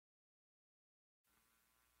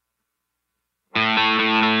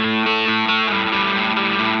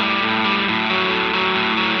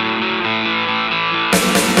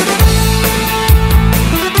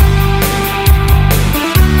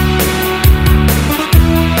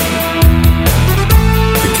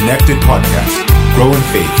Connected Podcast. Grow in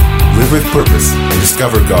faith, live with purpose, and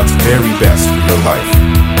discover God's very best for your life.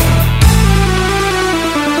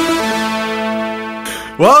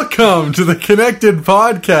 Welcome to the Connected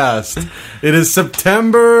Podcast. It is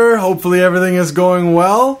September. Hopefully everything is going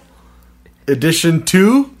well. Edition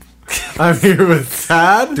 2. I'm here with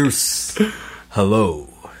Tad. Deuce. Hello.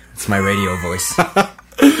 It's my radio voice.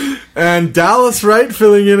 And Dallas Wright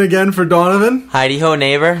filling in again for Donovan. Heidi ho,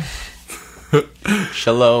 neighbor.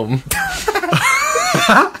 Shalom.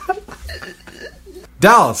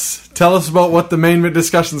 Dallas, tell us about what the main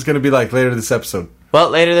discussion is going to be like later this episode. Well,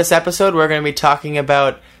 later this episode, we're going to be talking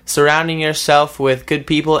about surrounding yourself with good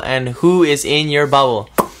people and who is in your bubble.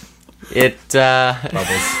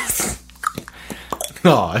 Bubbles.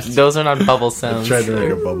 Oh, Those are not bubble sounds. I tried to make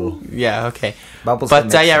a bubble. Yeah, okay. Bubbles.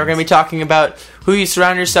 But yeah, we're going to be talking about who you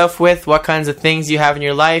surround yourself with, what kinds of things you have in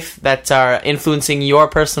your life that are influencing your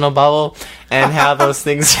personal bubble, and how those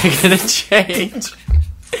things are going to change.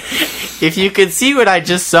 If you could see what I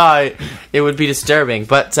just saw, it would be disturbing.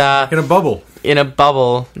 But In a bubble. in a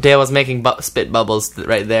bubble, Dale was making spit bubbles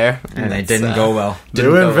right there. And they didn't go well. They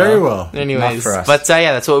went very well. Anyways, Not for us. but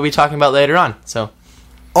yeah, that's what we'll be talking about later on. So,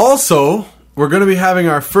 Also, we're going to be having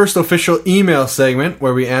our first official email segment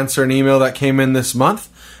where we answer an email that came in this month.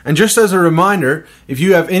 And just as a reminder, if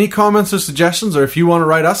you have any comments or suggestions, or if you want to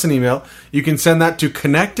write us an email, you can send that to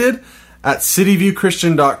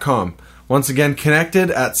connected@cityviewchristian.com. Once again,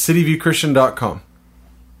 connected@cityviewchristian.com.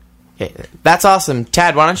 okay, that's awesome.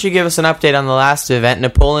 Tad, why don't you give us an update on the last event,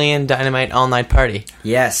 Napoleon Dynamite All Night Party?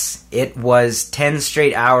 Yes, it was 10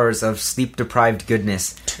 straight hours of sleep-deprived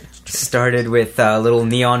goodness. Started with little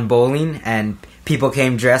neon bowling, and people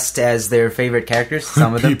came dressed as their favorite characters.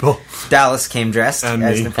 Some of them. People. Dallas came dressed And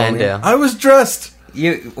as me. Napoleon. And Dale. I was dressed.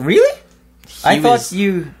 You really? I was- thought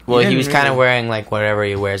you. Well, you he was didn't kind of really- wearing like whatever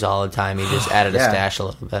he wears all the time. He just added a Yeah. stash a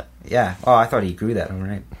little bit. Yeah. Oh, I thought he grew that. All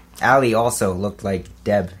right. Allie also looked like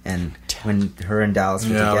Deb, and when her and Dallas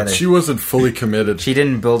were Yeah, together, but she wasn't fully committed. she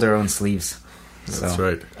didn't build her own sleeves. That's So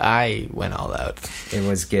right. I went all out. It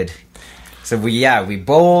was good. So we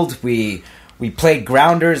bowled. We played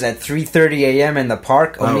grounders at 3:30 a.m. in the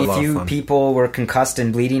park. That was Only a lot a of few fun. people were concussed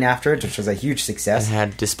and bleeding afterwards, which was a huge And success.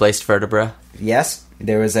 had displaced vertebra. Yes,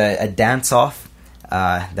 there was a dance-off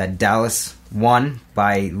that Dallas won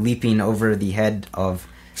by leaping over the head of...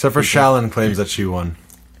 Except for Shallon claims that she won.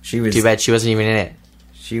 She was Too bad she wasn't even in it.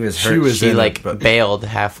 She was She hurt. was She in like it, but- bailed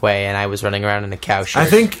halfway, and I was running around in a cow shirt. I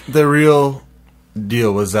think the real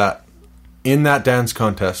deal was that in that dance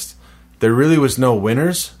contest, there really was no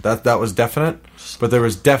winners. That was definite. But there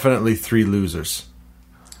was definitely 3 losers.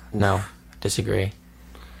 No, disagree.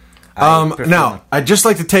 prefer Now, not. I'd just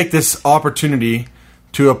like to take this opportunity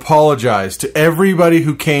to apologize to everybody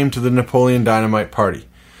who came to the Napoleon Dynamite party.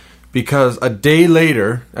 Because a day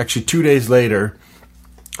later, actually 2 days later,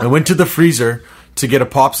 I went to the freezer to get a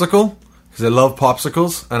popsicle, because I love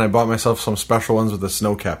popsicles, and I bought myself some special ones with the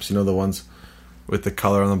snow caps. You know, the ones with the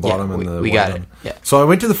color on the bottom Yeah, and the we white got on. it. Yeah. So I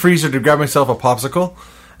went to the freezer to grab myself a popsicle,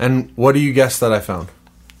 and what do you guess that I found?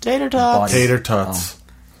 Tater tots. Tater tots.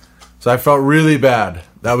 So I felt really bad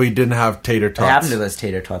that we didn't have tater tots. What happened to those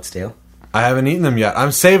tater tots, Dale? I haven't eaten them yet.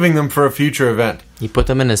 I'm saving them for a future event. He put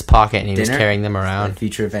them in his pocket and he was Dinner? carrying them A around.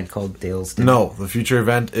 future event called Dale's Dinner. No, the future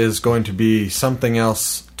event is going to be something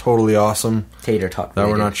else totally awesome Tater tot. that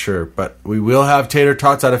we're related. not sure. But we will have tater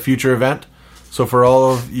tots at a future event. So for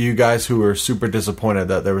all of you guys who were super disappointed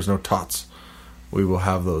that there was no tots, we will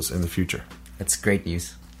have those in the future. That's great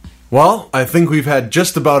news. Well, I think we've had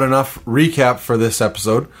just about enough recap for this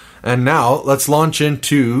episode. And now let's launch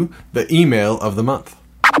into the email of the month.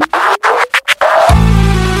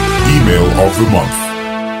 Email of the month.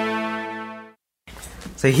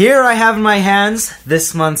 So here I have in my hands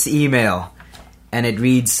this month's email, and it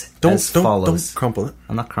reads as follows. Don't crumple it.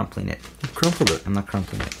 I'm not crumpling it. Crumple it. I'm not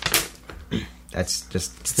crumpling it. That's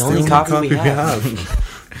just... It's the only copy we have.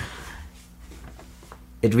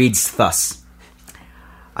 It reads thus.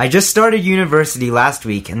 I just started university last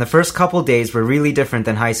week, and the first couple days were really different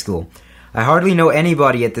than high school. I hardly know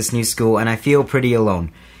anybody at this new school, and I feel pretty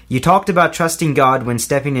alone. You talked about trusting God when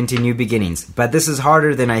stepping into new beginnings, but this is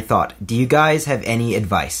harder than I thought. Do you guys have any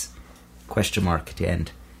advice? Question mark to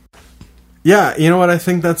end. Yeah, you know what? I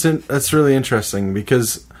think that's really interesting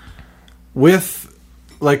because with,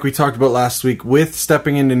 like we talked about last week, with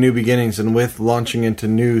stepping into new beginnings and with launching into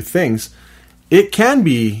new things, it can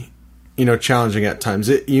be, challenging at times.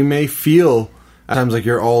 You may feel at times like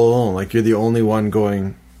you're all alone, like you're the only one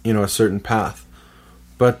going, a certain path.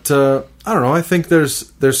 But I don't know. I think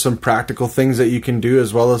there's some practical things that you can do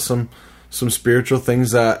as well as some spiritual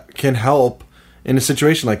things that can help in a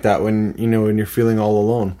situation like that when you're feeling all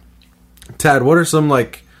alone. Tad, what are some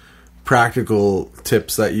like practical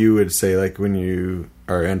tips that you would say, like when you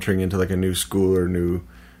are entering into like a new school or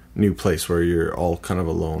new place where you're all kind of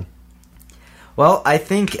alone? Well, I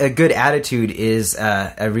think a good attitude is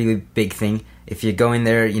a really big thing. If you go in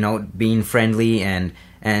there, being friendly and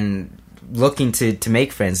looking to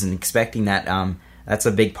make friends and expecting that, that's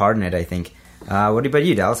a big part in it, I think. What about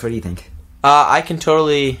you, Dallas? What do you think? I can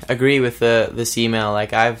totally agree with this email.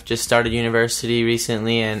 Like, I've just started university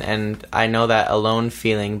recently, and I know that alone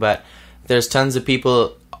feeling, but there's tons of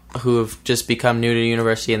people who have just become new to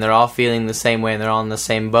university, and they're all feeling the same way, and they're all in the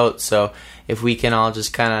same boat. So if we can all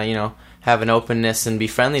just kind of, have an openness and be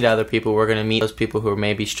friendly to other people, we're going to meet those people who are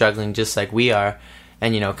maybe struggling just like we are,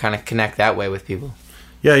 and, kind of connect that way with people.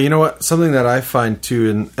 Yeah, you know what? Something that I find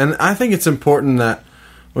too, and I think it's important that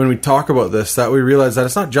when we talk about this, that we realize that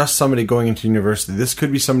it's not just somebody going into university. This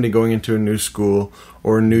could be somebody going into a new school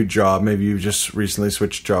or a new job. Maybe you've just recently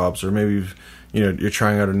switched jobs, or maybe you're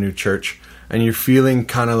trying out a new church, and you're feeling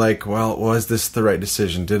kind of like, well, was this the right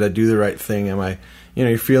decision? Did I do the right thing? Am I,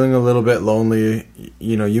 you're feeling a little bit lonely.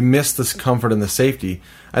 You miss this comfort and the safety.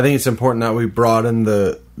 I think it's important that we broaden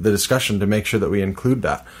the discussion to make sure that we include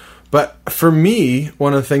that. But for me,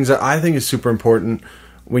 one of the things that I think is super important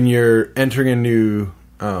when you're entering a new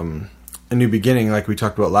beginning, like we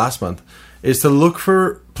talked about last month, is to look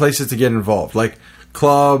for places to get involved, like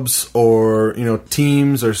clubs or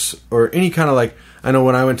teams or any kind of, like, I know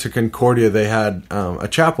when I went to Concordia, they had a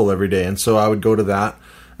chapel every day, and so I would go to that.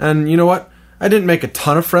 And you know what? I didn't make a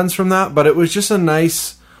ton of friends from that, but it was just a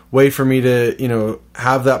nice way for me to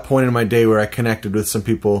have that point in my day where I connected with some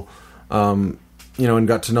people, and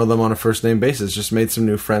got to know them on a first name basis. Just made some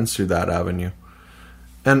new friends through that avenue.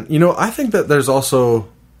 And, I think that there's also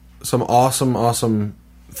some awesome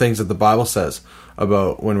things that the Bible says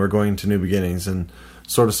about when we're going to new beginnings, and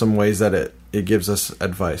sort of some ways that it gives us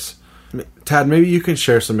advice. Tad, maybe you can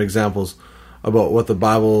share some examples about what the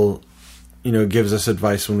Bible, gives us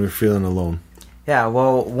advice when we're feeling alone. Yeah,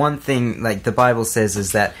 well, one thing, like the Bible says,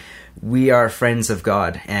 is that we are friends of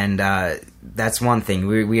God, and that's one thing.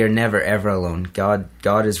 We are never, ever alone.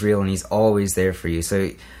 God is real, and He's always there for you. So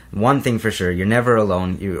one thing for sure, you're never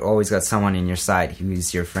alone. You always got someone in your side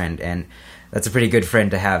who's your friend, and that's a pretty good friend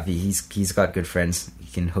to have. He's got good friends.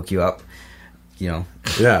 He can hook you up,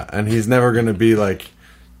 Yeah, and he's never going to be like,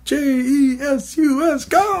 Jesus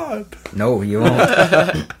God. No, you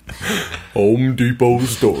won't. Home Depot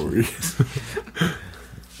stories.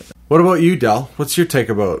 What about you, Del? What's your take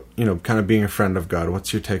about, kind of being a friend of God?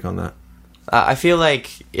 What's your take on that? I feel like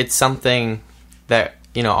it's something that,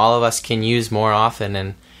 all of us can use more often,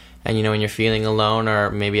 and when you're feeling alone or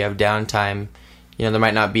maybe have downtime, there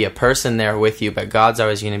might not be a person there with you, but God's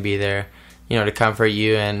always going to be there, to comfort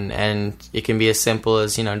you, and it can be as simple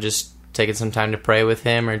as, just taking some time to pray with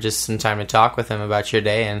Him, or just some time to talk with Him about your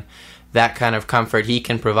day, and that kind of comfort He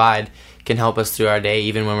can provide can help us through our day,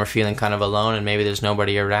 even when we're feeling kind of alone and maybe there's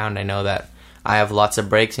nobody around. I know that I have lots of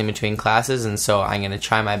breaks in between classes, and so I'm going to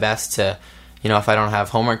try my best to, if I don't have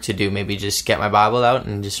homework to do, maybe just get my Bible out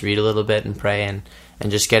and just read a little bit and pray and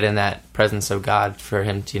just get in that presence of God for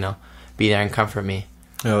Him to, be there and comfort me.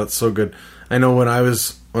 Yeah, that's so good. I know when I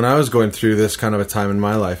was going through this kind of a time in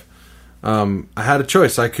my life, I had a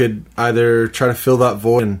choice. I could either try to fill that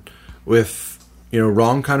void with,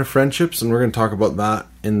 wrong kind of friendships, and we're going to talk about that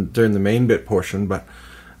during the main bit portion, but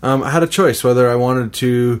I had a choice whether I wanted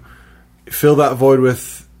to fill that void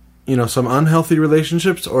with, some unhealthy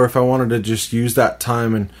relationships, or if I wanted to just use that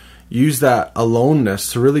time and use that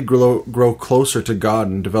aloneness to really grow closer to God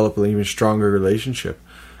and develop an even stronger relationship.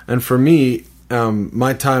 And for me,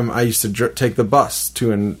 my time, I used to take the bus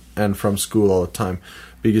to and from school all the time,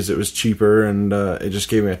 because it was cheaper, and it just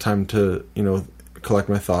gave me a time to, collect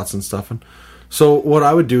my thoughts and stuff. And so what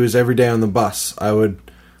I would do is every day on the bus, I would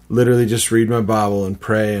literally just read my Bible and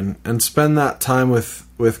pray and spend that time with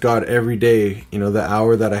God every day, the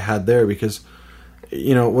hour that I had there, because,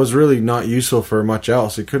 it was really not useful for much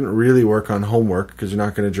else. You couldn't really work on homework because you're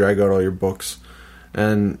not going to drag out all your books.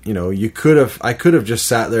 And, I could have just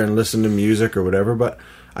sat there and listened to music or whatever, but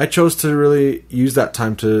I chose to really use that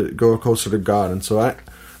time to grow closer to God. And so I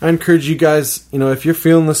encourage you guys, if you're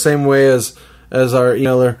feeling the same way as our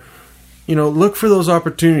emailer, look for those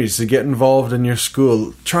opportunities to get involved in your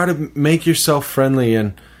school. Try to make yourself friendly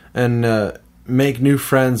and make new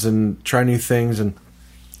friends and try new things. And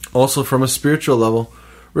also from a spiritual level,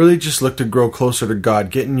 really just look to grow closer to God.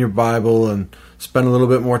 Get in your Bible and spend a little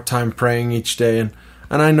bit more time praying each day. And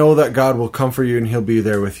I know that God will comfort you, and He'll be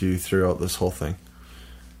there with you throughout this whole thing.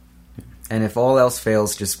 And if all else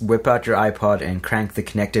fails, just whip out your iPod and crank the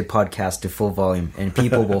Connected podcast to full volume, and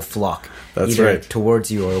people will flock. That's either right. towards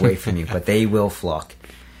you or away from you, but they will flock.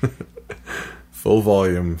 Full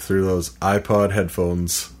volume through those iPod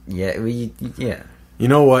headphones. Yeah, yeah. You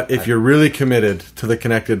know what? If you're really committed to the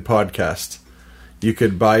Connected podcast, you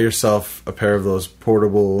could buy yourself a pair of those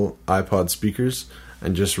portable iPod speakers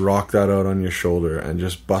and just rock that out on your shoulder and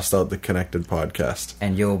just bust out the Connected podcast.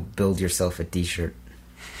 And you'll build yourself a t-shirt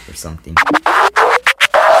or something. The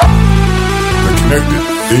Connected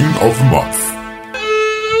Thing of the Month.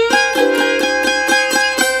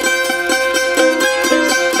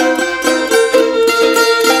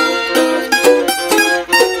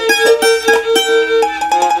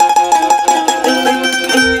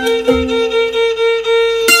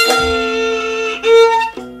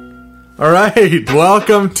 All right,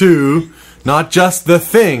 welcome to not just the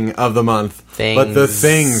thing of the month, but the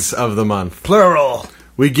things of the month. Plural.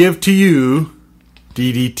 We give to you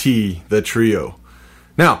DDT, the trio.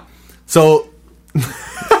 Now, so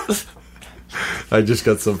I just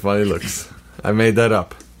got some funny looks. I made that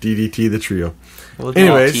up. DDT, the trio. Well,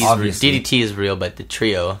 Anyways, DDT is real, but the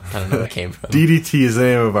trio, I don't know where it came from. DDT is the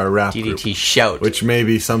name of our rap group, DDT Shout. which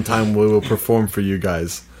maybe sometime we will perform for you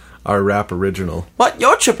guys, our rap original. What?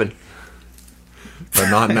 You're tripping. But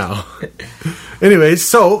not now. Anyways,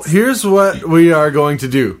 so here's what we are going to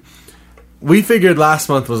do. We figured last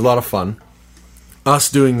month was a lot of fun, us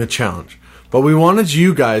doing the challenge. But we wanted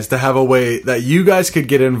you guys to have a way that you guys could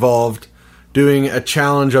get involved doing a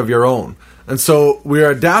challenge of your own. And so we're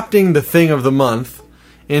adapting the thing of the month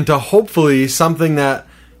into hopefully something that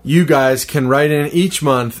you guys can write in each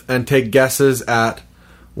month and take guesses at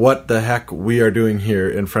what the heck we are doing here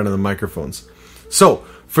in front of the microphones. So,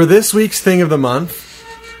 for this week's thing of the month,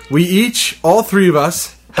 we each, all three of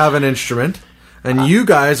us, have an instrument, and you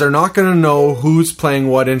guys are not going to know who's playing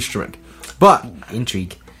what instrument. But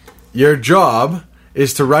Intrigue. your job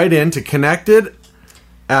is to write in to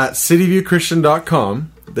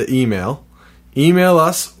connected@cityviewchristian.com, the email. Email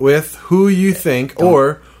us with who you think,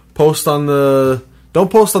 or post on the... Don't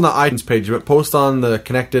post on the iTunes page, but post on the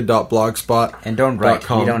connected.blogspot.com. And don't write.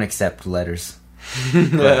 We don't accept letters.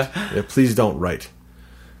 Yeah, please don't write.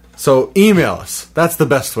 So email us. That's the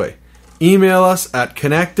best way. Email us at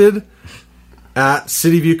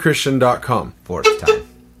connected@cityviewchristian.com. Fourth time.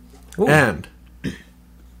 Ooh. And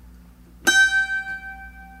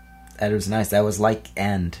That was nice. That was like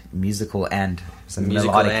and. Musical and. Some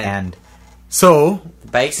Musical melodic and. and. so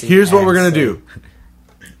Basic. here's what we're going and to do.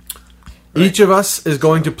 Each of us is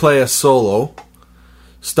going to play a solo,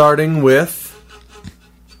 starting with...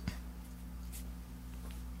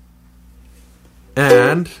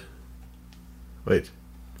 And... Wait.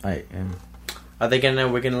 We're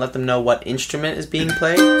We're gonna let them know what instrument is being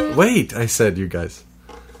played? Wait, I said you guys.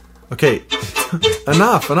 Okay.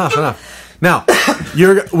 enough. Now,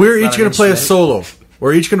 we're each going to play a solo.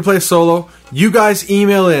 We're each going to play a solo. You guys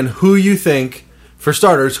email in who you think, for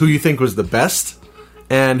starters, who you think was the best,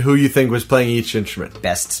 and who you think was playing each instrument.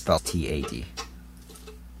 Best spelled T-A-D.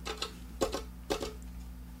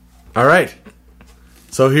 All right.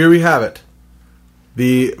 So here we have it.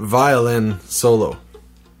 The violin solo.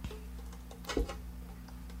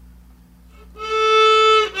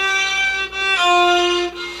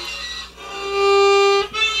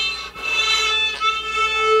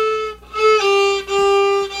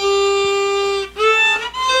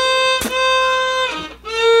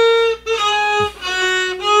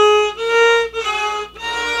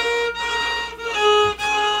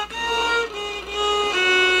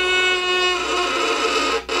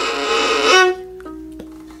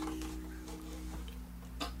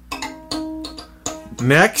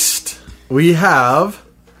 Next, we have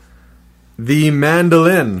the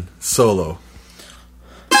mandolin solo.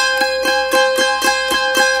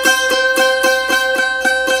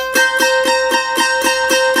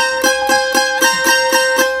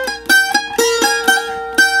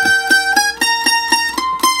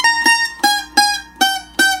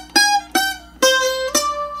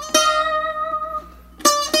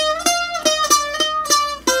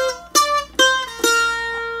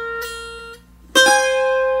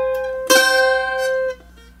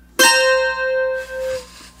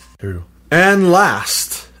 And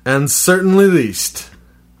last, and certainly least,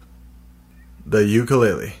 the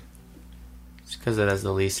ukulele. It's because it has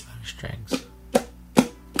the least amount of strings.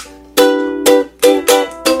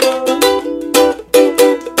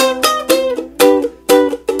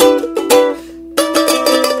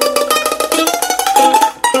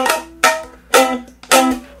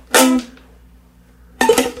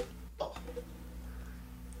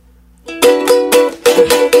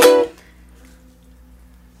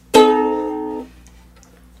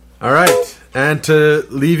 And to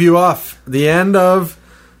leave you off, the end of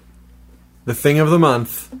the thing of the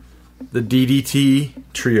month, the DDT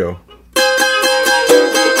trio.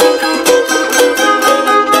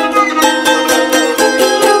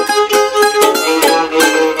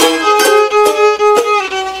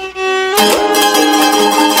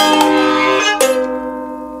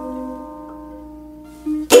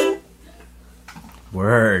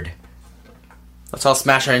 Word. Let's all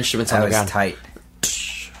smash our instruments on That the was ground. tight.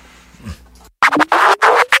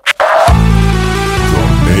 The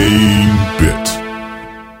main bit.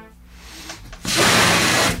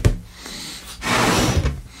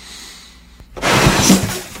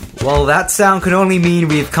 Well, that sound could only mean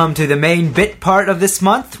we've come to the main bit part of this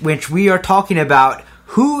month, which we are talking about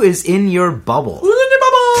who is in your bubble.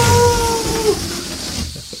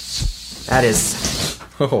 That is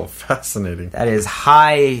Oh, fascinating.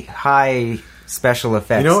 high special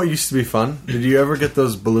effects. You know what used to be fun? Did you ever get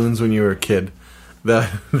those balloons when you were a kid?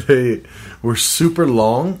 That they were super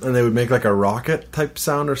long and they would make like a rocket type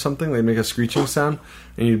sound or something. They'd make a screeching sound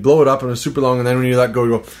and you'd blow it up and it was super long and then when you let go,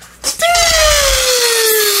 you go...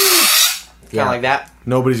 Kind of like that.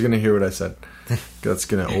 Nobody's going to hear what I said. That's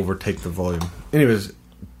going to overtake the volume. Anyways,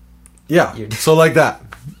 yeah. So like that.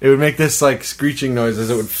 It would make this like screeching noise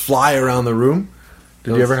as it would fly around the room.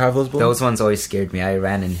 Did you ever have those balloons? Those ones always scared me. I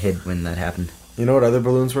ran and hid when that happened. You know what other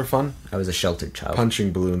balloons were fun? I was a sheltered child.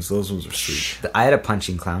 Punching balloons. Those ones were sweet. I had a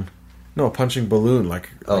punching clown. No, a punching balloon. Like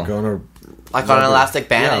on a... Like on an elastic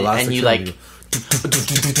band, Yeah, and elastic you band. like...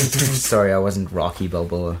 Sorry, I wasn't Rocky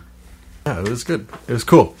Balboa. Yeah, it was good. It was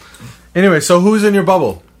cool. Anyway, so who's in your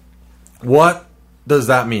bubble? What does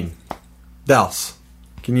that mean? Dels,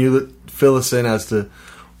 can you fill us in as to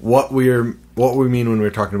what we mean when we're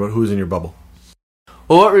talking about who's in your bubble?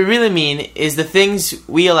 Well, what we really mean is the things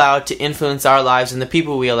we allow to influence our lives and the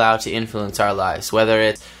people we allow to influence our lives. Whether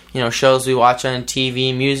it's, shows we watch on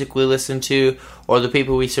TV, music we listen to, or the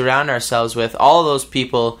people we surround ourselves with. All those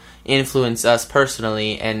people influence us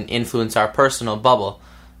personally and influence our personal bubble.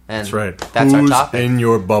 And That's right. That's who's our topic. in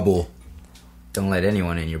your bubble? Don't let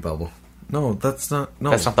anyone in your bubble. No, that's not... No.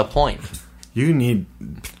 That's not the point. You need...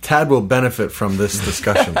 Tad will benefit from this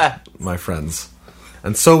discussion, my friends.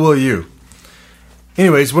 And so will you.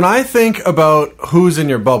 Anyways, when I think about who's in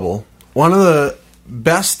your bubble, one of the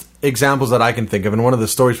best examples that I can think of, and one of the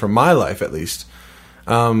stories from my life at least,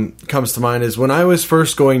 comes to mind is when I was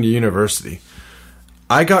first going to university.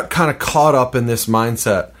 I got kind of caught up in this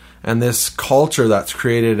mindset and this culture that's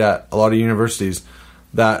created at a lot of universities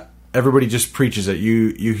that everybody just preaches it.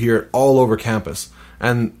 You hear it all over campus.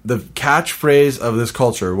 And the catchphrase of this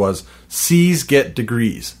culture was, C's get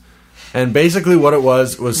degrees. And basically what it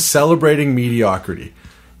was celebrating mediocrity.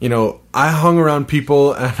 I hung around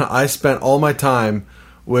people and I spent all my time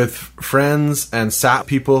with friends and sat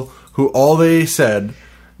people who all they said,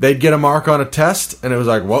 they'd get a mark on a test and it was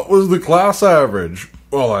like, what was the class average?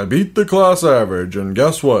 Well, I beat the class average and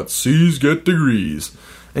guess what? C's get degrees.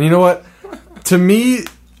 And you know what? To me,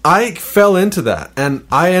 I fell into that and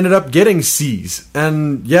I ended up getting C's.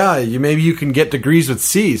 And yeah, maybe you can get degrees with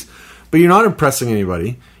C's, but you're not impressing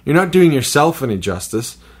anybody. You're not doing yourself any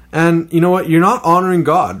justice. And you know what? You're not honoring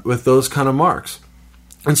God with those kind of marks.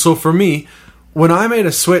 And so for me, when I made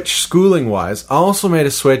a switch schooling-wise, I also made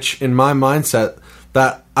a switch in my mindset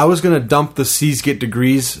that I was going to dump the C's get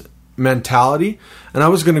degrees mentality, and I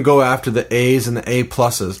was going to go after the A's and the A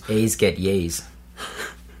pluses. A's get yays.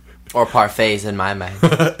 Or parfaits in my mind.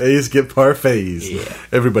 A's get parfaits. Yeah.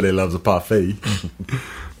 Everybody loves a parfait.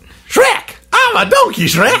 Shrek! I'm a donkey,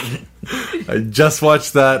 Shrek! I just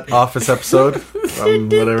watched that Office episode from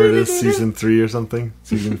whatever it is, season 3 or something,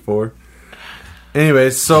 season 4.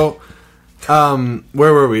 Anyways, so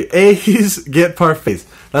where were we? A's get parfaits.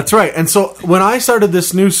 That's right. And so when I started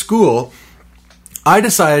this new school, I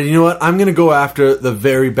decided, you know what? I'm going to go after the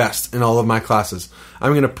very best in all of my classes.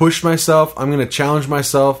 I'm going to push myself. I'm going to challenge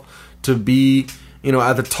myself to be,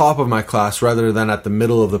 at the top of my class rather than at the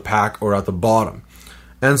middle of the pack or at the bottom.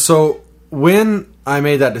 And so when I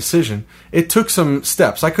made that decision, it took some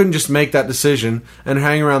steps. I couldn't just make that decision and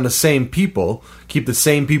hang around the same people, keep the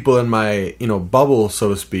same people in my, bubble, so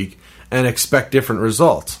to speak, and expect different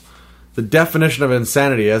results. The definition of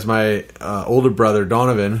insanity, as my older brother,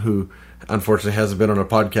 Donovan, who unfortunately hasn't been on a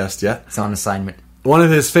podcast yet. It's on assignment. One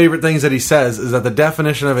of his favorite things that he says is that the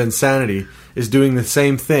definition of insanity is doing the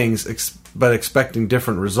same things but expecting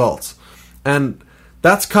different results. And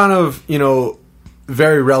that's kind of,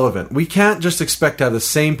 very relevant. We can't just expect to have the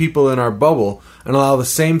same people in our bubble and allow the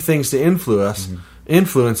same things to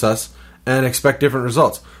influence us and expect different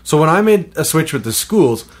results. So when I made a switch with the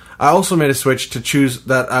schools, I also made a switch to choose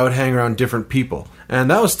that I would hang around different people. And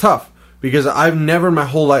that was tough because I've never in my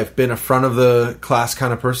whole life been a front of the class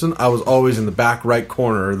kind of person. I was always in the back right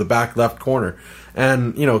corner or the back left corner,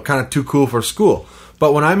 and kind of too cool for school.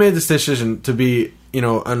 But when I made this decision to be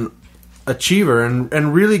an achiever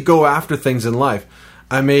and really go after things in life,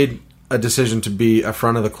 I made a decision to be a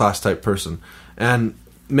front of the class type person. And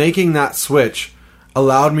making that switch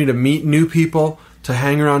allowed me to meet new people, to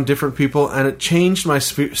hang around different people, and it changed my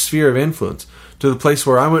sphere of influence to the place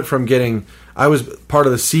where I went from I was part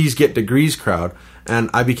of the C's Get Degrees crowd, and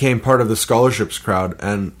I became part of the scholarships crowd.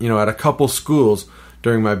 And, at a couple schools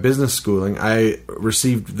during my business schooling, I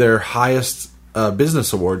received their highest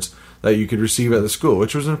business awards that you could receive at the school,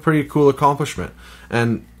 which was a pretty cool accomplishment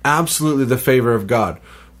and absolutely the favor of God.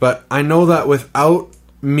 But I know that without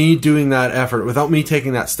me doing that effort, without me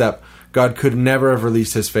taking that step, God could never have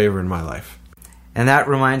released his favor in my life. And that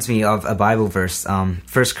reminds me of a Bible verse, 1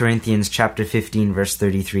 Corinthians chapter 15, verse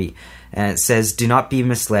 33. And it says, "Do not be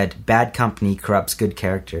misled. Bad company corrupts good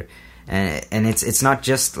character." And it's not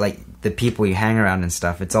just like the people you hang around and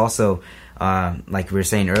stuff. It's also, like we were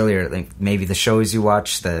saying earlier, like maybe the shows you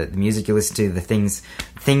watch, the music you listen to, the things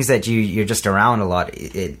that you're just around a lot.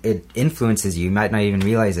 It influences you. You might not even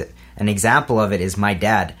realize it. An example of it is my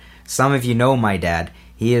dad. Some of you know my dad.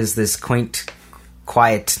 He is this quaint,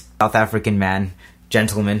 quiet South African man,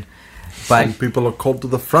 gentleman. But some people are called to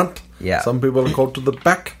the front. Yeah. Some people are called to the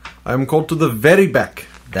back. I'm called to the very back.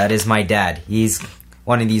 That is my dad. He's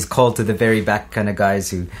one of these called to the very back kind of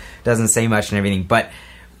guys who doesn't say much and everything. But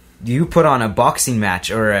you put on a boxing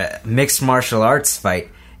match or a mixed martial arts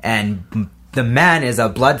fight, and the man is a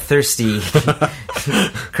bloodthirsty,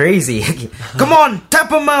 crazy. Come on,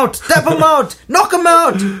 tap him out, knock him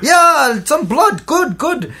out. Yeah, some blood,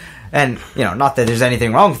 good. And not that there's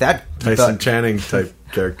anything wrong with that. Tyson Channing type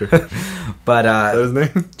character. But is that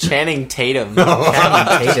his name? Channing Tatum.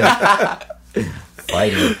 Channing Tatum.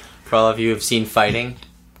 Fighting. For all of you who have seen Fighting,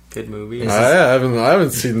 good movie. I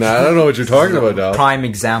haven't seen that. I don't know what you're talking about, Dal. Prime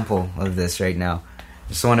example of this right now.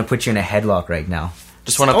 Just want to put you in a headlock right now.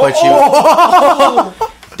 Just want to put you...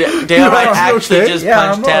 Dale actually just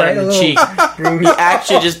punched Tad in the cheek. He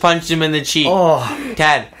actually just punched him in the cheek.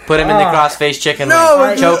 Tad, put him in the crossface chicken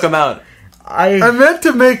leg. Choke him out. I meant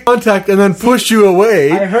to make contact and then push you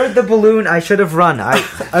away. I heard the balloon. I should have run.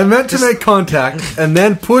 I meant to make contact and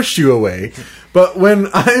then push you away. But when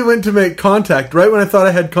I went to make contact, right when I thought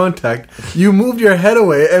I had contact, you moved your head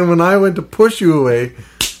away, and when I went to push you away...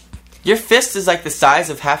 Your fist is like the size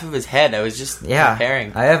of half of his head. I was just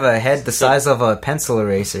comparing. I have a head the size of a pencil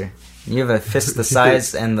eraser. You have a fist the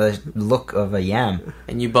size and the look of a yam.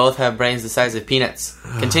 And you both have brains the size of peanuts.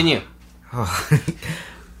 Continue.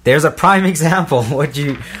 There's a prime example. What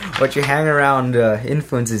you hang around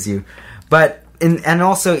influences you. But... And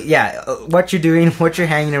also, what you're doing, what you're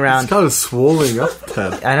hanging around... It's kind of swelling up,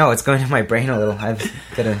 Ted. I know, it's going to my brain a little. I've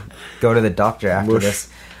got to go to the doctor after this.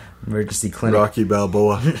 Emergency clinic. Rocky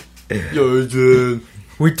Balboa.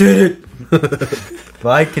 We did it!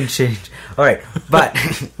 Well, I can change. Alright, but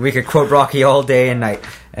we could quote Rocky all day and night,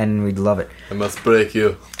 and we'd love it. I must break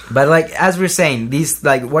you. But as we're saying, these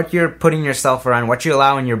what you're putting yourself around, what you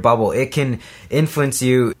allow in your bubble, it can influence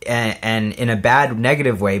you and in a bad,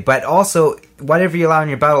 negative way. But also, whatever you allow in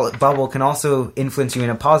your bubble can also influence you in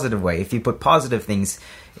a positive way. If you put positive things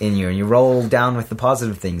in you and you roll down with the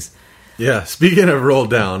positive things. Yeah, speaking of roll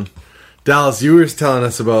down, Dallas, you were telling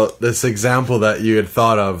us about this example that you had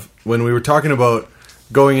thought of when we were talking about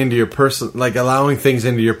going into your allowing things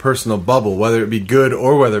into your personal bubble, whether it be good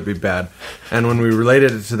or whether it be bad. And when we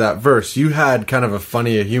related it to that verse, you had kind of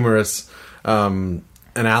a humorous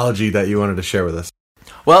analogy that you wanted to share with us.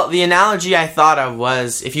 Well, the analogy I thought of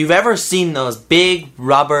was, if you've ever seen those big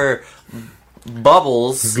rubber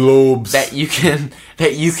bubbles, globes that you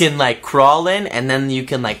can like crawl in, and then you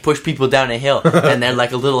can like push people down a hill, and they're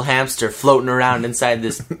like a little hamster floating around inside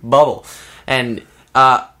this bubble. And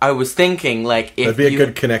I was thinking, like, if that'd be a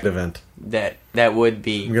good Connect event. That would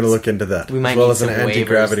be. I'm going to look into that. We might as well need as an some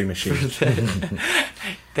anti-gravity waivers. machine.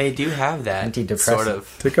 They do have that. Antidepressant. Sort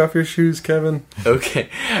of. Take off your shoes, Kevin. Okay.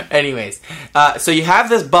 Anyways, so you have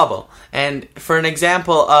this bubble, and for an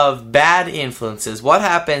example of bad influences, what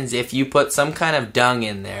happens if you put some kind of dung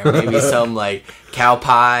in there? Maybe some like cow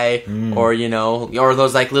pie, or or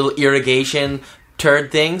those like little irrigation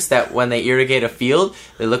turd things that when they irrigate a field,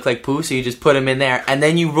 they look like poo, so you just put them in there, and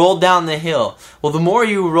then you roll down the hill. Well, the more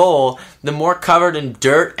you roll, the more covered in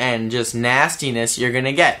dirt and just nastiness you're going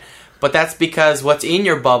to get. But that's because what's in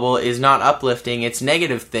your bubble is not uplifting, it's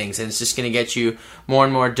negative things, and it's just going to get you more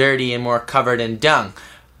and more dirty and more covered in dung.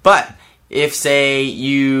 But if, say,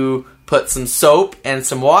 you put some soap and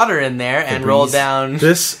some water in there and roll down...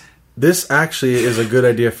 this actually is a good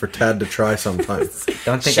idea for Tad to try sometime.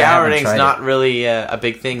 Don't think I haven't Showering's tried not it. really a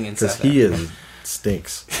big thing in Because South he Africa.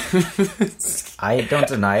 stinks. I don't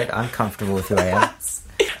deny it. I'm comfortable with who I am.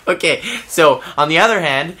 Okay, so on the other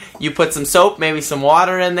hand, you put some soap, maybe some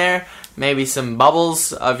water in there, maybe some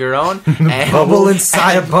bubbles of your own. And, Bubble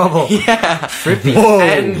inside a bubble. Yeah. Trippy.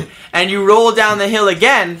 Whoa! And you roll down the hill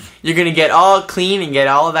again, you're going to get all clean and get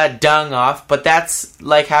all of that dung off, but that's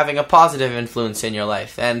like having a positive influence in your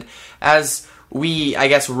life. And as we, I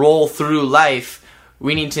guess, roll through life,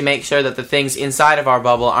 we need to make sure that the things inside of our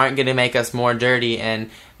bubble aren't going to make us more dirty and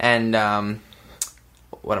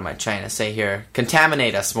what am I trying to say here?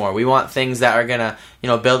 Contaminate us more. We want things that are going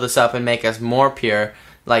to, build us up and make us more pure,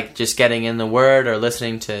 like just getting in the Word or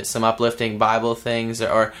listening to some uplifting Bible things,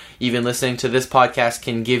 or even listening to this podcast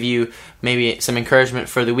can give you maybe some encouragement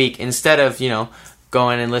for the week instead of,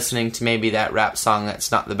 going and listening to maybe that rap song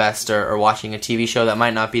that's not the best, or watching a TV show that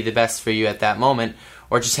might not be the best for you at that moment,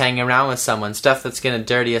 or just hanging around with someone. Stuff that's going to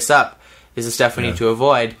dirty us up is the stuff we need to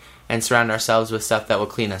avoid, and surround ourselves with stuff that will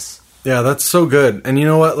clean us. Yeah, that's so good. And you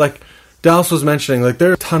know what? Like Dallas was mentioning, like there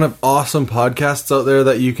are a ton of awesome podcasts out there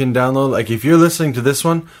that you can download. Like if you're listening to this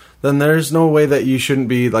one, then there's no way that you shouldn't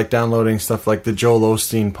be like downloading stuff like the Joel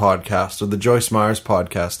Osteen podcast or the Joyce Myers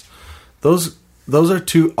podcast. Those are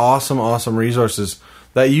two awesome resources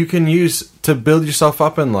that you can use to build yourself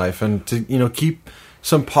up in life and to, keep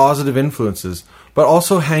some positive influences, but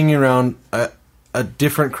also hanging around a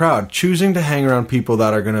different crowd, choosing to hang around people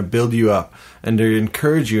that are going to build you up and to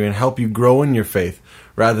encourage you and help you grow in your faith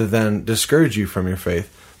rather than discourage you from your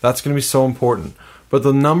faith. That's going to be so important. But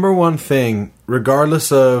the number one thing,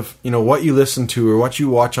 regardless of, what you listen to or what you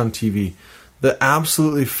watch on TV, the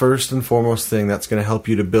absolutely first and foremost thing that's going to help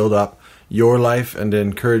you to build up your life and to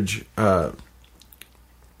encourage, help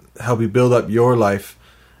you build up your life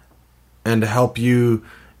and to help you,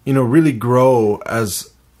 really grow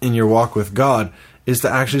as in your walk with God is to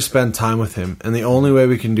actually spend time with Him. And the only way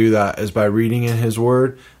we can do that is by reading in His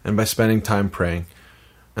Word and by spending time praying.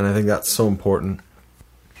 And I think that's so important.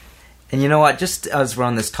 And you know what? Just as we're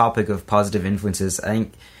on this topic of positive influences, I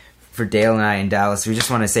think for Dale and I in Dallas, we just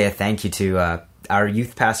want to say a thank you to our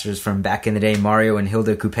youth pastors from back in the day, Mario and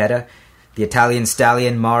Hilda Cupetta, the Italian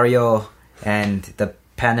stallion Mario, and the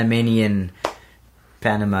Panamanian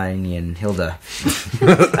Hilda.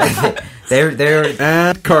 they're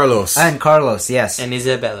And Carlos. and Carlos, yes, And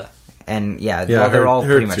Isabella. and Yeah, well, they're all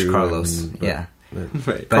her pretty much too, Carlos. and- Yeah,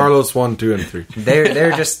 Right. Carlos 1, 2, and 3.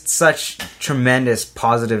 they're just such tremendous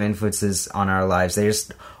positive influences on our lives. They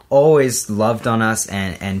just always loved on us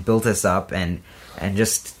and built us up and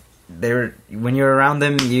just when you're around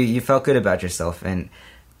them, you felt good about yourself, and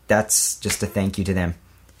that's just a thank you to them.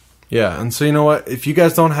 Yeah, and so you know what? If you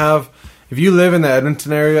live in the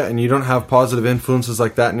Edmonton area and you don't have positive influences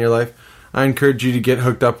like that in your life, I encourage you to get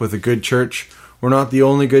hooked up with a good church. We're not the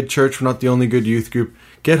only good church. We're not the only good youth group.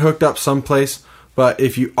 Get hooked up someplace. But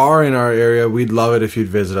if you are in our area, we'd love it if you'd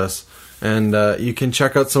visit us. And you can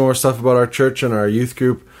check out some more stuff about our church and our youth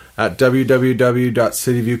group at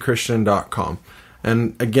www.cityviewchristian.com.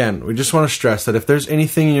 And again, we just want to stress that if there's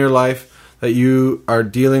anything in your life that you are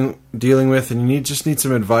dealing with and you just need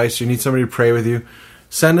some advice, you need somebody to pray with you,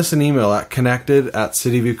 send us an email at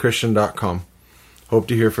connected@cityviewchristian.com. Hope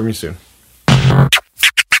to hear from you soon.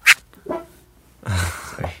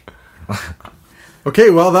 Sorry. Okay,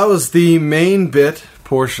 well, that was the main bit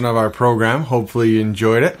portion of our program. Hopefully you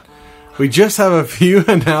enjoyed it. We just have a few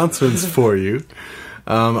announcements for you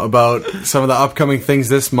about some of the upcoming things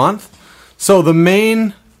this month. So the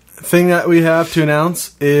main thing that we have to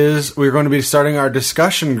announce is we're going to be starting our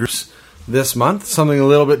discussion groups this month. Something a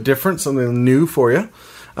little bit different, something new for you.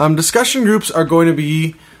 Discussion groups are going to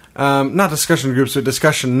be, not discussion groups, but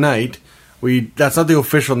discussion night. That's not the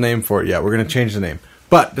official name for it yet. We're going to change the name.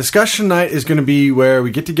 But discussion night is going to be where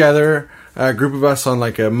we get together, a group of us on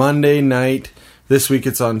like a Monday night. This week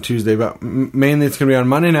it's on Tuesday, but mainly it's going to be on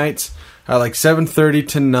Monday nights at like 7:30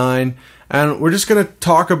 to 9. And we're just going to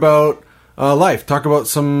talk about life, talk about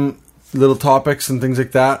some little topics and things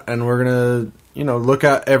like that. And we're going to, look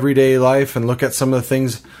at everyday life and look at some of the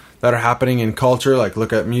things that are happening in culture, like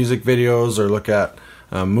look at music videos or look at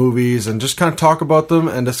movies and just kind of talk about them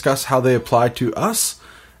and discuss how they apply to us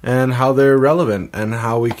and how they're relevant and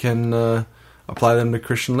how we can apply them to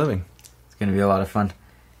Christian living. It's going to be a lot of fun.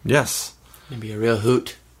 Yes. It'd be a real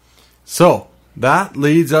hoot. So, that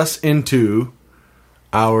leads us into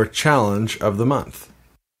our challenge of the month.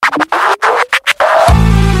 The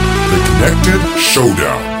Connected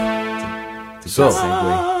Showdown.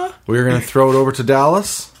 So, we're going to throw it over to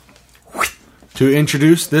Dallas to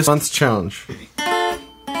introduce this month's challenge.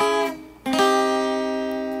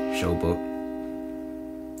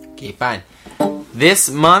 Okay, fine. This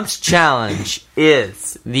month's challenge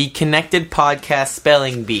is the Connected Podcast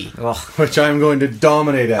Spelling Bee. Well, Which I'm going to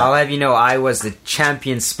dominate at. I'll have you know, I was the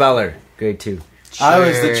champion speller, grade 2. I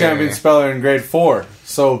was the Sure. champion speller in grade 4.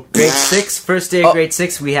 So Grade 6, first day of grade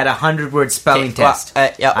 6, we had a 100-word spelling Okay, well, test.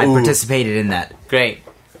 yeah, I ooh. participated in that. Great.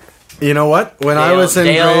 you know what? When I was in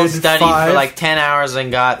Dale grade studied 5, for like 10 hours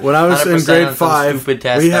and got when I was in 100% grade on some 5, stupid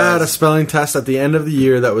test we that had a was- spelling test at the end of the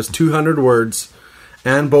year that was 200 words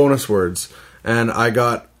and bonus words, and I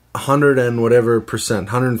got 100 and whatever percent,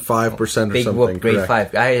 105% or Big something. whoop, grade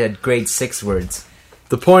correct. 5. I had grade 6 words.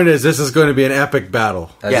 The point is, this is going to be an epic battle.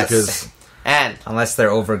 Yes. Because And Unless they're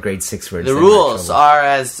over grade 6 words. the then we're in rules trouble.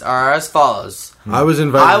 are as follows. I was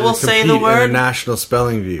invited I will to say compete the word. in a national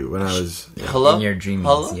spelling bee when I was... Hello? In your dreams,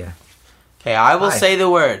 Hello? yeah. Okay, I will Hi. say the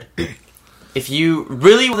word. If you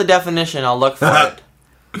really want the definition, I'll look for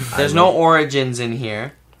it. There's no origins in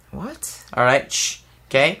here. What? Alright? Shh.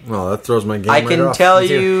 Okay? Well, that throws my game I right can off. tell Me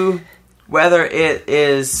too. you whether it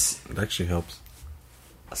is It actually helps.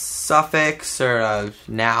 a suffix or a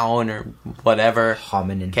noun or whatever.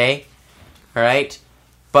 Hominin. Okay? Alright?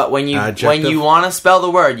 But when you Adjective. want to spell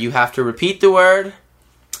the word, you have to repeat the word,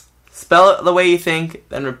 spell it the way you think,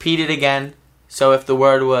 then repeat it again. So if the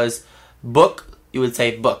word was book, you would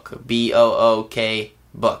say book. B-O-O-K,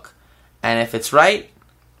 book. And if it's right,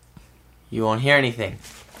 you won't hear anything.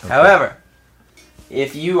 However,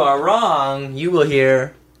 if you are wrong, you will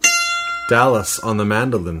hear, Dallas on the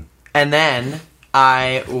mandolin. and then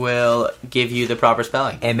I will give you the proper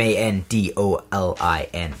spelling. Mandolin.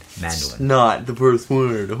 Mandolin. Not the first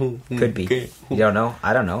word. Could be. You don't know?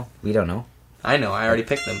 I don't know. We don't know. I know, I already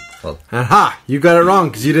picked them. Aha! You got it wrong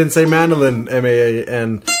because you didn't say mandolin.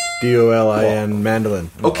 M-A-N-D-O-L-I-N. Mandolin.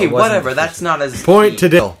 Okay, it wasn't whatever. the That's not as Point to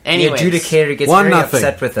key. Dale. Anyways, The adjudicator gets 1-0. very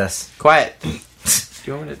upset with us. quiet. Do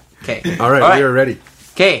you want me to? Okay. All right, we are ready.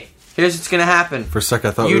 Okay. Here's what's gonna happen. For a sec,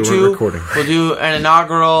 I thought You we two weren't recording. will do an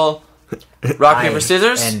inaugural rock paper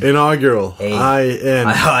scissors. and- Inaugural. A. I-N.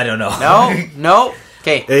 I don't know. No.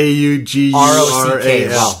 Okay.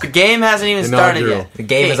 A-U-G-U-R-A-L. The game hasn't even started Inaugural. yet. The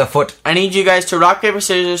game Okay, is afoot. I need you guys to rock paper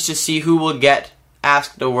scissors to see who will get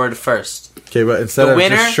asked the word first. Okay, but instead The of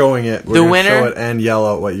winner- just showing it, we're the going to winner- show it and yell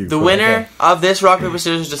out what you The put. winner Okay. of this rock paper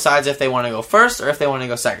scissors decides if they want to go first or if they want to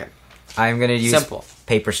go second. I'm going to use Simple.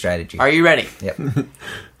 paper strategy. Are you ready? Yep.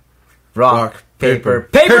 Rock, paper,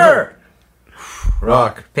 paper. paper!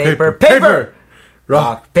 Rock, paper, paper. paper.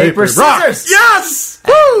 Rock, paper, rock. scissors. Yes!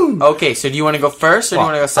 Woo! Okay, so do you want to go first or do you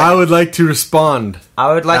want to go second? I would like to respond.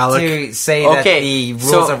 I would like Alec. to say Okay, that the rules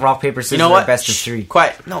so, of rock, paper, scissors You know what? are best of Shh, 3.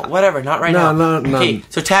 Quiet. No, whatever. Not right No, now. no. Okay,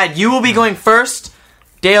 so Tad, you will be going first.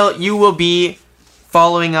 Dale, you will be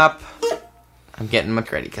following up. I'm getting my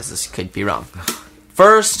ready because this could be wrong.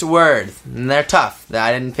 First word. And they're tough.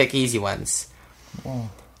 I didn't pick easy ones.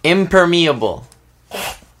 Impermeable.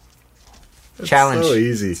 Challenge. So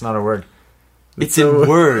easy. It's not a word. It's so- in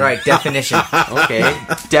word. Right, definition. Okay.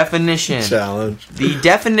 Definition. Challenge. The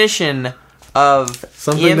definition of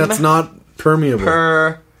Something that's not permeable.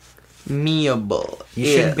 impermeable. You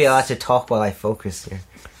shouldn't be allowed to talk while I focus here.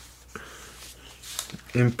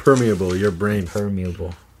 Impermeable, your brain.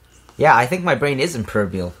 Permeable. Yeah, I think my brain is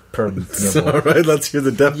impermeable. Permeable. Alright, let's hear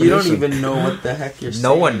the definition. You don't even know what the heck you're saying.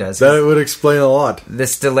 No one does. That would explain a lot.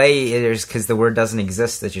 This delay is because the word doesn't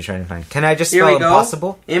exist that you're trying to find. Can I just Here spell we go.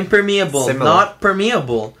 impossible? Impermeable, Similar. not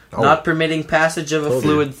permeable, Oh. not permitting passage of a Told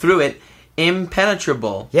fluid through it.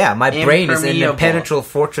 Impenetrable. Yeah, my brain is an Impermeable. impenetrable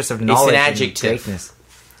fortress of knowledge adjective. and greatness.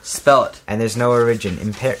 Spell it. And there's no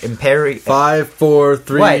origin. 5, 4,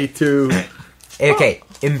 3, Wait. 2. Okay,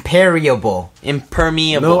 imperiable.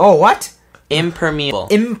 Impermeable. No. Oh, what? Impermeable.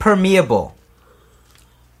 Impermeable.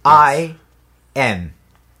 I M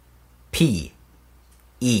P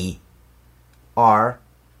E R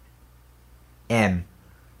M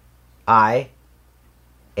I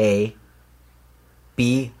A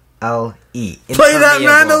B L E. Play that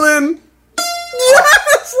Impermeable. mandolin!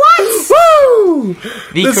 Yes! What? Woo! The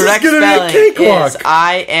This is correct gonna be a spelling cakewalk. is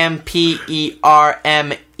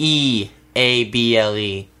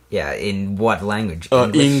Impermeable. Yeah, in what language?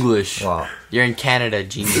 English. Wow. You're in Canada,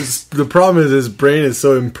 genius. The problem is his brain is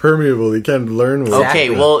so impermeable he can't learn with it. Exactly. Okay,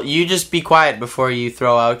 well, you just be quiet before you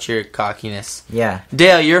throw out your cockiness. Yeah.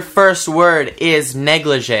 Dale, your first word is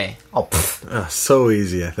negligee. Oh, pff. So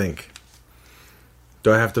easy, I think.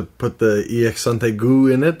 Do I have to put the EX goo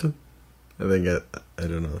in it? I think I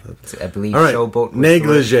don't know. I believe All right, showboat was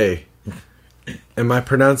negligee. Am I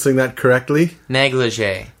pronouncing that correctly?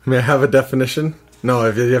 Negligee. May I have a definition? No,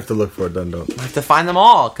 if you have to look for it, then don't. I have to find them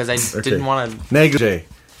all because I Okay. didn't want to. Negligee.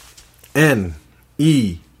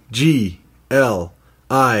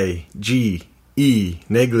 N-E-G-L-I-G-E. E.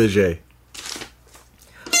 Negligee.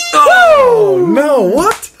 Oh no!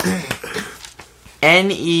 What?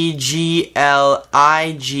 Negligee.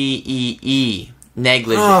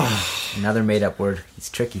 Negligee. Another made-up word. It's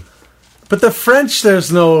tricky. But the French,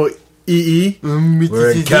 there's no EE.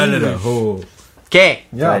 We're in Canada. Okay.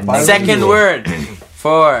 Yeah. Right, Second word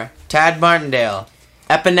for Tad Martindale.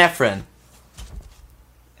 Epinephrine.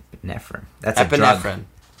 Epinephrine. That's a drug. Epinephrine.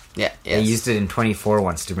 Yeah. They Yes. used it in 24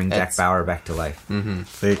 once to bring Jack That's- Bauer back to life.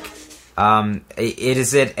 Fake.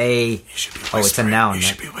 Is it a... Oh, it's a noun, You right?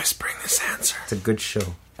 should be whispering this answer. It's a good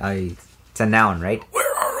show. It's a noun, right?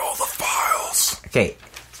 Where are all the files? Okay.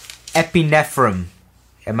 Epinephrine.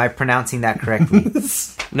 Am I pronouncing that correctly?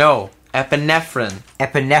 No. Epinephrine.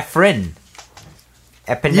 Epinephrine.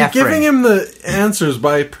 Epinephrine. You're giving him the answers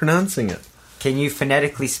by pronouncing it. Can you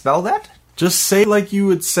phonetically spell that? Just say like you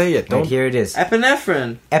would say it. Right, Don't. here it is.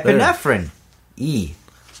 Epinephrine. Epinephrine. E.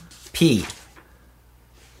 P.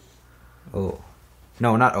 O.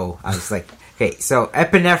 No, not O. I was like... Okay, so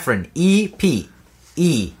epinephrine. E. P.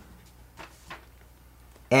 E.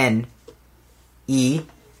 N. E.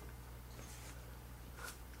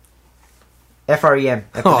 F-R-E-M.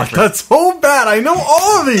 Oh, Epinephrine. that's so bad. I know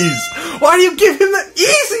all of these. Why do you give him the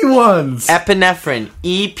easy ones? Epinephrine.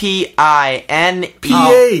 E-P-I-N-E-P-H-R-I-N-E.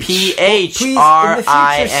 Please, in the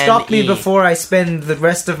future, stop me before I spend the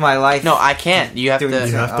rest of my life. No, I can't. You have Doing to.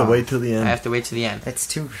 this. You have to wait till the I end. have to wait to the end. That's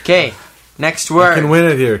too... Okay. Next I word. can win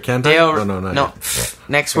it here, can't I? Dale. Oh, no, not no. yet.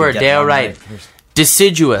 Next Gonna word. get Dale one Wright. right. Here's-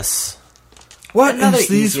 Deciduous. What Another is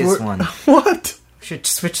these easiest words? one. What? Should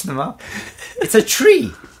switch them up. It's a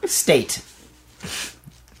tree state.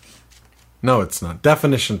 No, it's not.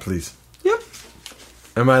 Definition, please. Yep.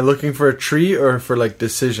 Am I looking for a tree or for like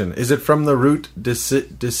decision? Is it from the root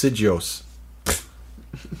deciduous?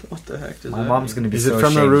 What the heck does My mom's gonna be Is so it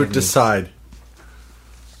from the ashamed root of me. decide?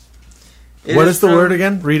 What is the word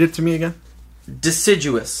again? Read it to me again.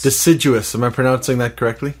 Deciduous. Deciduous. Am I pronouncing that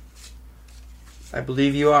correctly? I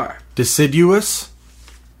believe you are. Deciduous?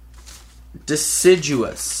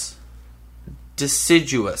 Deciduous.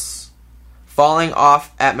 Deciduous. Falling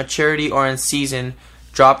off at maturity or in season,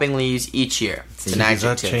 dropping leaves each year. It's an Because that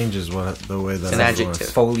adjective. changes the way that It's an I adjective. work.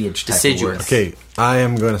 Foliage type Deciduous. of word. Okay, I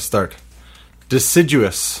am going to start.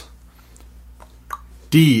 Deciduous.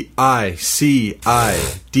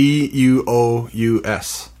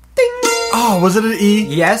 Deciduous. Oh, was it an E?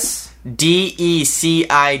 Yes. Deciduous.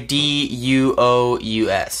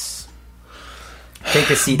 Take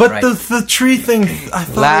a seat. But right. the tree thing, I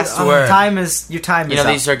thought. Last word. Your time is You know, up.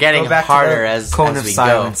 these are getting Go back to harder the as cone we of go.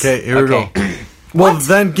 silence. Okay, here we Okay. go. Well,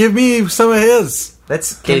 then give me some of his.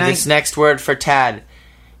 Let's. Okay, Can I, this next word for Tad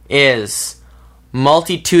is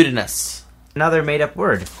multitudinous. another made-up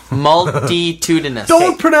word. Multitudinous.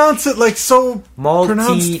 Don't pronounce it like so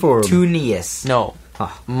pronounced for him. Multitudinous. No.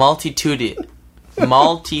 Ah. Multitudinous.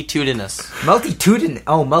 Multitudinous,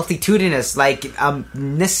 like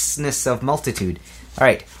ness of multitude. All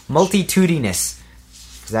right, multitudinous.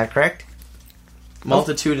 Is that correct?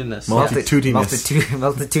 Multitudinous. Multitudinous. Multitudinous.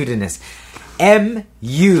 multitudinous. Multitudinous.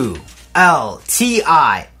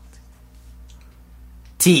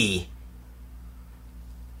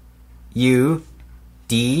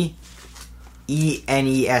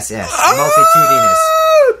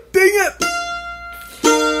 Ah, dang it!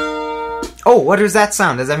 Oh, what does that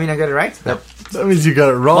sound? Does that mean I got it right? Nope. That means you got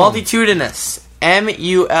it wrong. Multitudinous.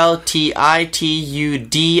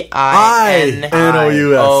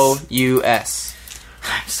 multitudinous.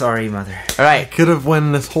 Sorry, mother. All right. Could have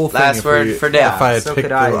won this whole thing. Last if word for Dale. If I had So picked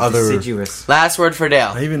could I. the other. Deciduous. Last word for I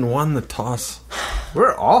Dale. even won the toss.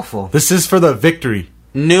 We're awful. This is for the victory.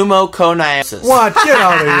 Pneumoconiosis. What? Get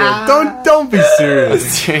out of here! Don't be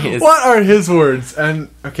serious. Serious. What are his words? And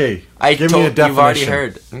okay, I give told me a definition. you've already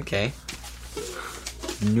heard. Okay.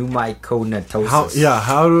 Pneumoconiosis.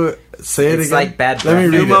 How do I say it It's again? like bad Let me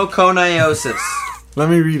breath. read it. Pneumoconiosis. Let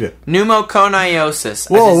me read it. Pneumoconiosis.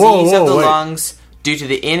 A Whoa, disease of the wait. lungs due to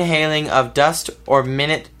the inhaling of dust or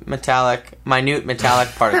minute metallic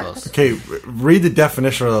particles. Okay, read the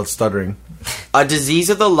definition without stuttering. A disease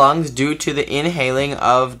of the lungs due to the inhaling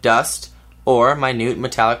of dust or minute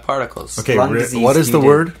metallic particles. Okay, Lung disease what is the due to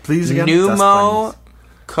word, please, again? Pneumoconiosis.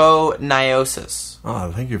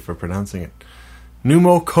 Oh, thank you for pronouncing it.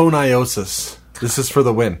 Pneumoconiosis. This is for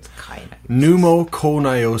the win. Kinda.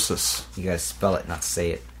 Pneumoconiosis. You gotta spell it, not say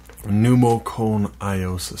it.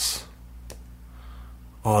 Pneumoconiosis.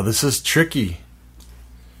 Oh, this is tricky.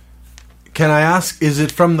 Can I ask, is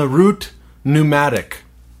it from the root pneumatic?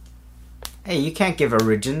 Hey, you can't give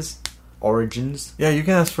origins. Origins. Yeah, you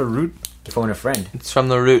can ask for root. Phone a friend. It's from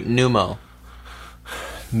the root pneumo.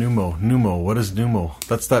 Numo. What is Numo?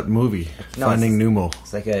 That's that movie. No, Finding Numo.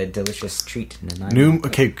 It's like a delicious treat in a night.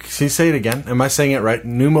 Okay, can you say it again? Am I saying it right?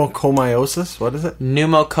 Pneumocomiosis? What is it?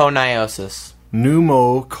 Pneumoconiosis.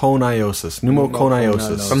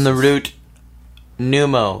 Pneumoconiosis. From the root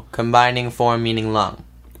pneumo, combining form meaning lung.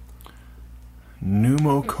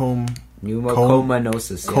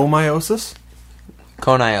 Pneumocomiosis. Yeah. Comiosis? I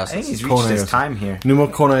think Coniosis. he's reached his time here.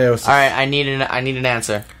 Pneumoconiosis. All right, I need an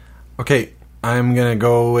answer. Okay, I'm gonna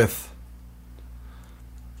go with.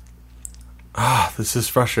 This is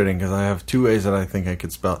frustrating because I have two ways that I think I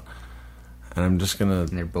could spell, and I'm just gonna. And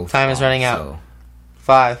they're both Time is wrong, running out. so-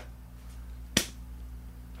 5,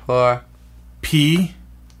 4. P.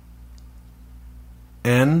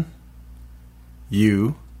 N.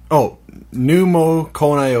 U. Oh,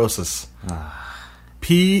 pneumoconiosis.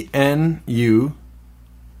 P. N. U.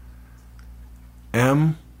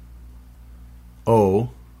 M. O.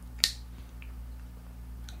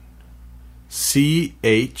 C.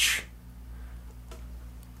 H.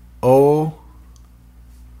 O.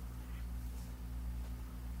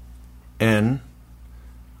 N.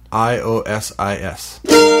 IOSIS.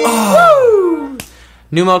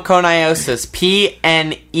 Pneumoconiosis.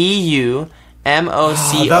 PNEUMOCON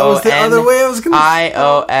that was the other way I was gonna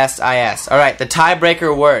IOSIS. All right, the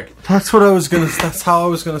tiebreaker word. That's how I was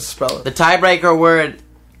gonna spell it. The tiebreaker word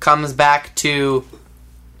comes back to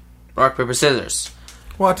rock paper scissors.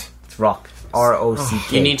 What? It's rock.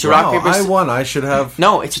 ROCK. You need to rock paper. I won. I should have.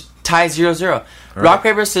 No, it's tie 0-0. Rock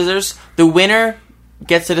paper scissors. The winner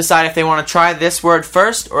gets to decide if they want to try this word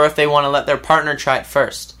first or if they want to let their partner try it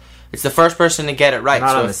first. It's the first person to get it right.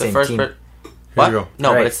 Not so on if the the same first team. What? Here we go. No,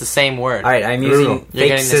 All right. but it's the same word. All right, I'm Here we using go. You're fake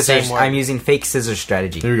getting the same scissors. word. I'm using fake scissors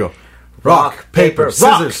strategy. Here we go. Rock, paper,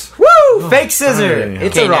 scissors. Woo! Fake scissor. yeah.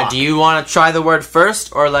 It's Okay, a now rock. do you want to try the word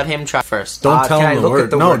first or let him try first? Don't tell can I him the look word. at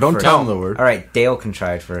the No, word don't first? tell him the word. All right, Dale can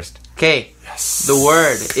try it first. Okay, the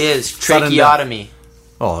word is Sudden death. tracheotomy.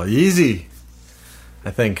 Oh, easy.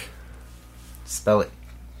 I think. Spell it.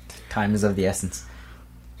 Time is of the essence.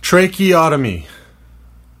 Tracheotomy.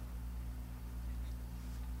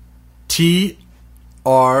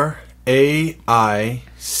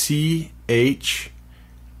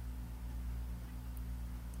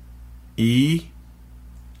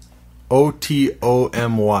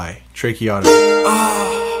 TRAICHEOTOMY.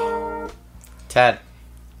 Tracheotomy. Ted.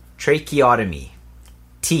 Tracheotomy.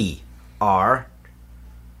 T R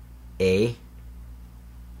A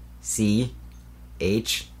C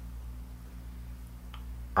H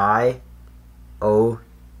I O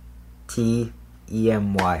T E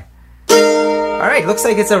M Y. All right, looks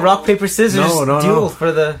like it's a rock paper scissors No. duel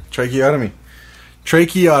for the. Tracheotomy. Oh, you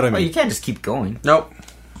Tracheotomy. can't just keep going. Nope.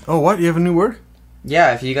 Oh, what? You have a new word?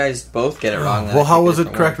 Yeah, if you guys both get it wrong. then Well, I how pick a was it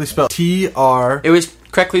different correctly word. spelled? TR. It was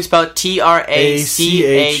correctly spelled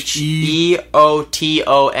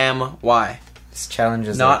TRACHEOTOMY. This challenge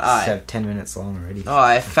is Not like I. 10 minutes long already. Oh,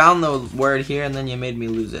 I found the word here and then you made me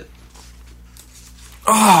lose it.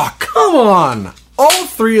 Oh, come on! All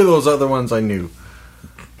three of those other ones I knew.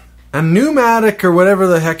 And pneumatic or whatever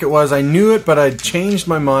the heck it was, I knew it, but I changed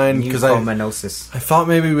my mind because I Pneumomanosis. thought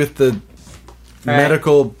maybe with the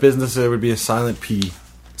medical business there would be a silent P.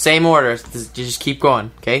 Same order. You just keep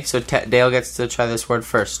going. Okay, so Dale gets to try this word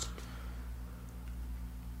first.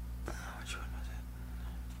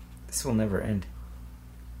 This will never end.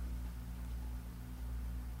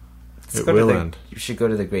 Let's It go to will the- end. You should go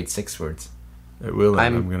to the grade 6 words. It will end.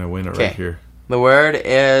 I'm- I'm going to win it okay. right here. The word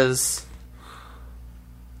is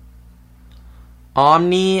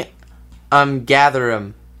omnigatherum.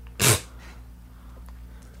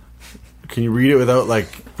 Can you read it without, like,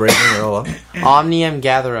 breaking it all up?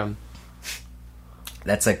 Omnigatherum.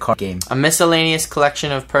 That's a card game. A miscellaneous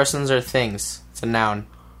collection of persons or things. It's a noun.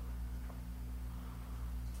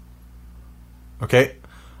 Okay.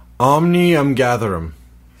 Omnigatherum.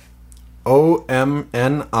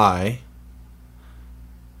 OMNI.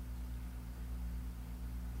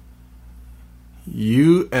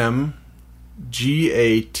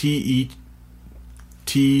 UMGATET.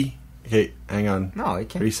 Okay, hang on. No, it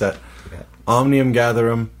can't. Reset. that. Omnium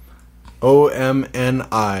Gatherum.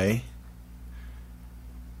 OMNI.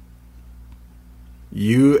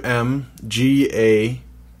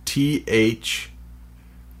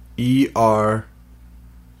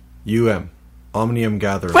 UMGATHERUM. Omnium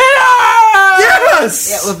Gatherum. Yes!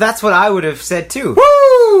 Yeah, well, that's what I would have said too.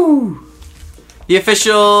 Woo! The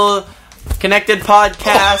official Connected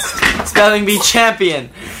Podcast Spelling Bee champion,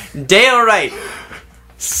 Dale Wright.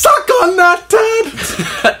 Suck on that,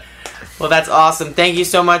 Ted! Well, that's awesome. Thank you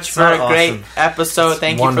so much for a not great awesome. episode.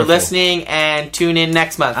 Thank you wonderful. for listening, and tune in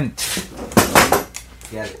next month.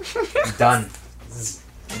 Yeah, done.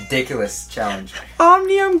 Ridiculous challenge.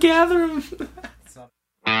 Omnium Gatherum.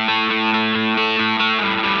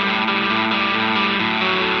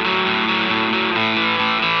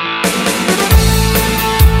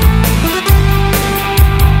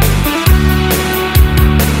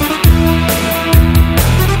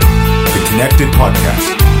 The Connected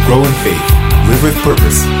Podcast. Grow in faith, live with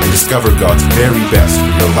purpose, and discover God's very best for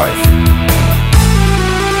your life.